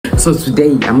So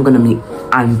today I'm gonna be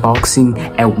unboxing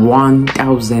a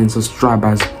 1000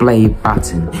 subscribers play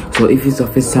button. So if it's your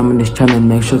first time on this channel,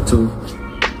 make sure to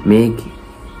make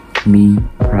me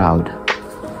proud.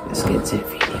 Let's get to the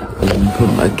video. I'm gonna put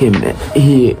my camera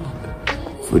here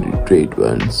for the great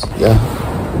ones.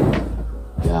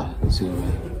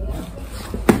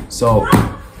 So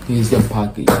here's the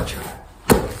package.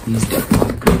 You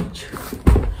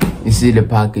see the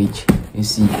package? You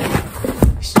see,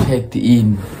 it's checked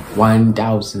in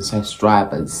 1000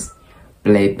 subscribers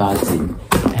play button.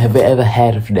 Have you ever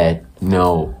heard of that?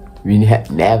 No, we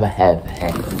never have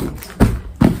had it.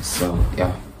 So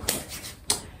yeah,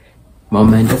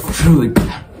 moment of truth.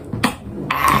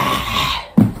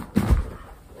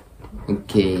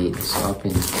 Okay, let's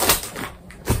open.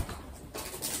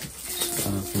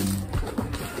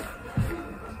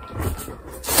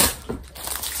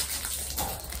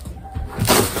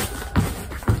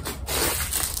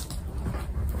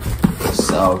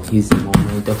 So here's the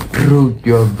moment of truth,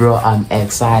 yo bro. I'm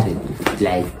excited.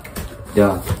 Like,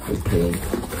 duh. Okay,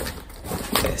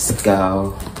 let's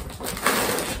go.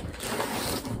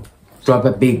 Drop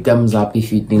a big thumbs up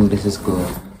if you think this is cool.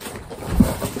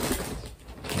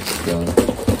 Let's go.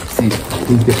 See,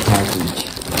 here's the package.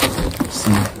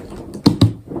 See.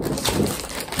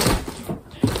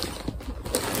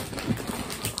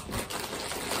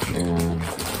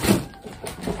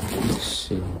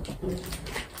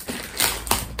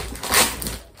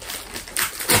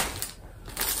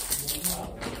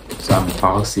 Some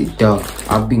boxy dog.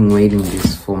 I've been waiting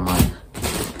this for months.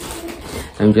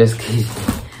 I'm just kidding.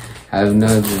 I've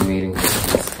not been waiting for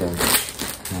this stuff.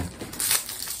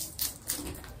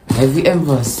 Have you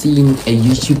ever seen a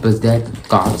YouTuber that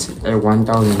got a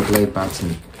 1000 play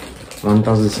button?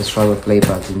 1000 subscriber play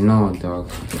button? No, dog.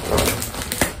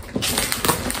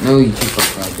 No YouTuber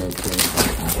got that play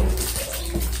button.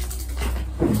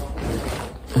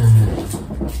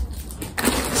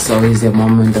 So it's a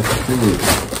moment of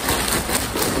truth.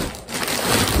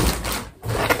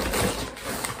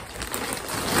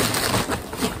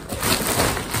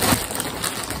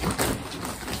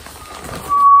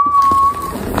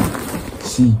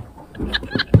 See,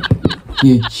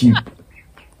 here cheap.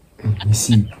 You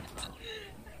see,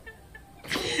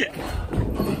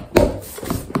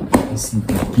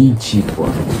 the cheap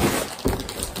one.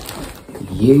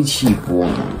 Here cheap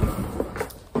one.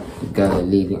 You gotta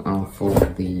leave it on for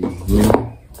the here.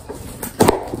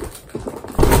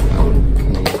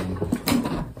 Okay.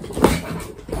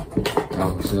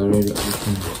 Oh, it's already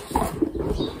open.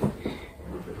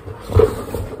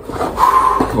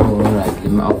 Alright,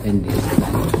 let me open this.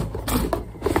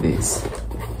 This.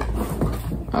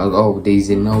 Oh, there's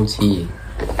a note here.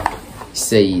 It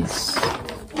says,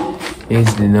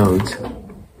 here's the note.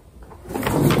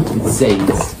 It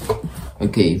says,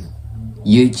 okay,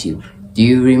 YouTube, do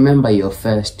you remember your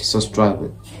first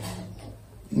subscriber?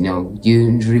 No. Do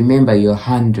you remember your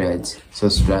 100th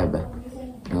subscriber?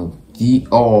 No.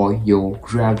 Or your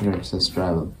 100th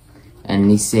subscriber?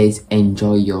 And it says,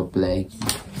 enjoy your play.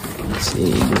 It's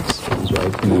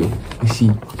right here. You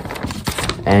see,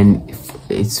 and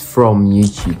it's from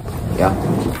YouTube. Yeah.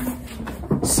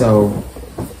 So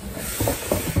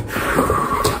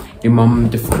the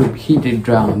moment of truth, hit the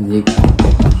ground.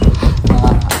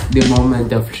 The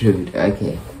moment of truth.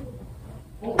 Okay.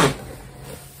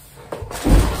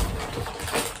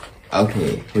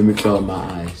 Okay. Let me close my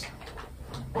eyes.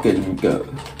 Okay, let me go.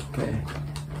 Okay.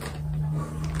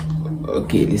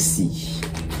 Okay. Let's see.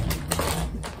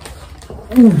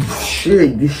 Ooh,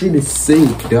 shit, this shit is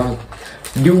sick, dog.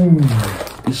 Dude,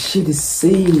 this shit is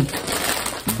sick,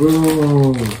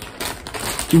 bro.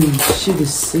 Dude, this shit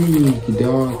is sick,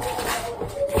 dog.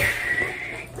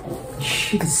 This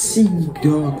shit is sick,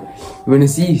 dog. You wanna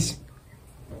see this?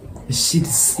 This shit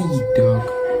is sick, dog.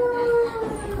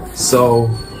 So,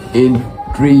 in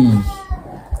 3,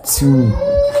 2,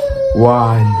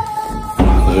 1.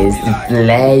 Here's the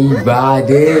play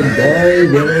button,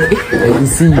 baby. You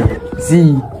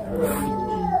see,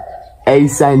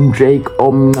 Ace and Drake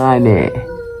omncane.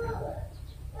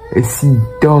 See,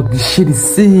 dog, this shit is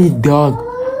sick, dog.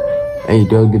 Hey,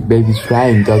 dog, the baby's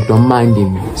crying, dog, don't mind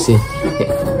him. See,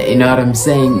 you know what I'm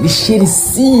saying? This shit is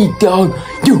sick, dog.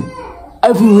 Yo,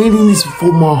 I've been waiting this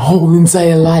for my whole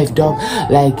entire life, dog.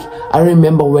 Like, I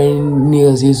remember when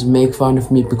niggas used to make fun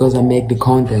of me because I make the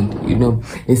content, you know.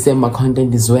 They said my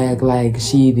content is whack, like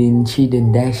shit and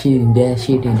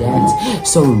that.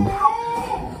 So,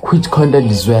 which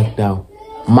content is whack now?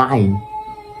 Mine.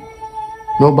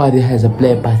 Nobody has a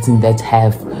play button that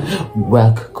have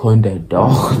whack content,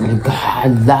 dog.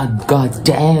 God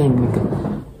damn.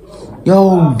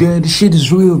 Yo, dude, this shit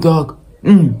is real, dog.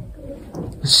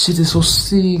 This shit is so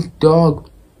sick, dog.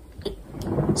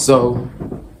 So,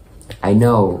 I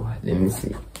know, let me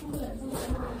see.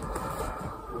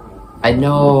 I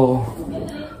know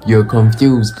you're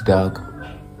confused, dog.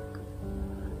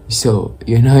 So,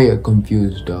 you know you're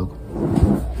confused, dog.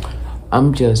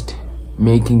 I'm just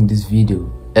making this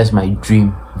video as my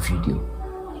dream video.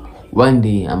 One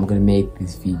day, I'm gonna make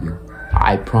this video.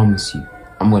 I promise you,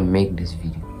 I'm gonna make this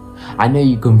video. I know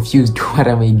you're confused. What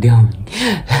am I doing?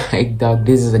 Like, dog,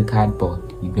 this is a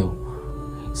cardboard, you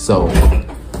know. So,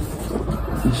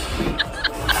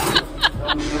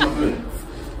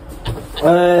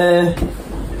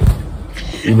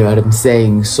 you know what I'm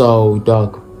saying. So,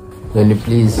 dog, can you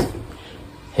please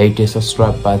hit the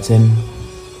subscribe button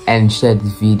and share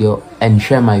this video and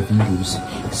share my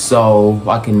videos so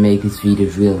I can make this video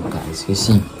real, guys. You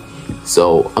see.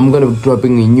 So I'm gonna be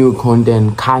dropping a new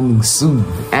content coming soon,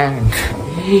 and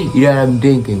you know what I'm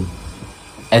thinking,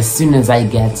 as soon as I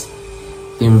get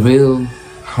the real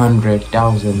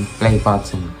 100,000 play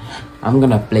button, I'm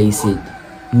gonna place it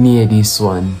near this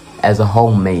one as a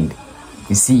homemade.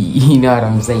 You see, you know what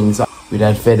I'm saying. So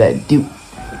without further ado,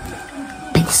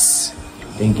 peace.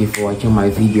 Thank you for watching my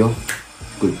video.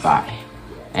 Goodbye.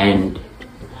 And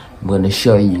I'm gonna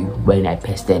show you when I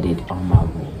pasted it on my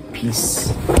wall.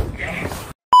 Peace.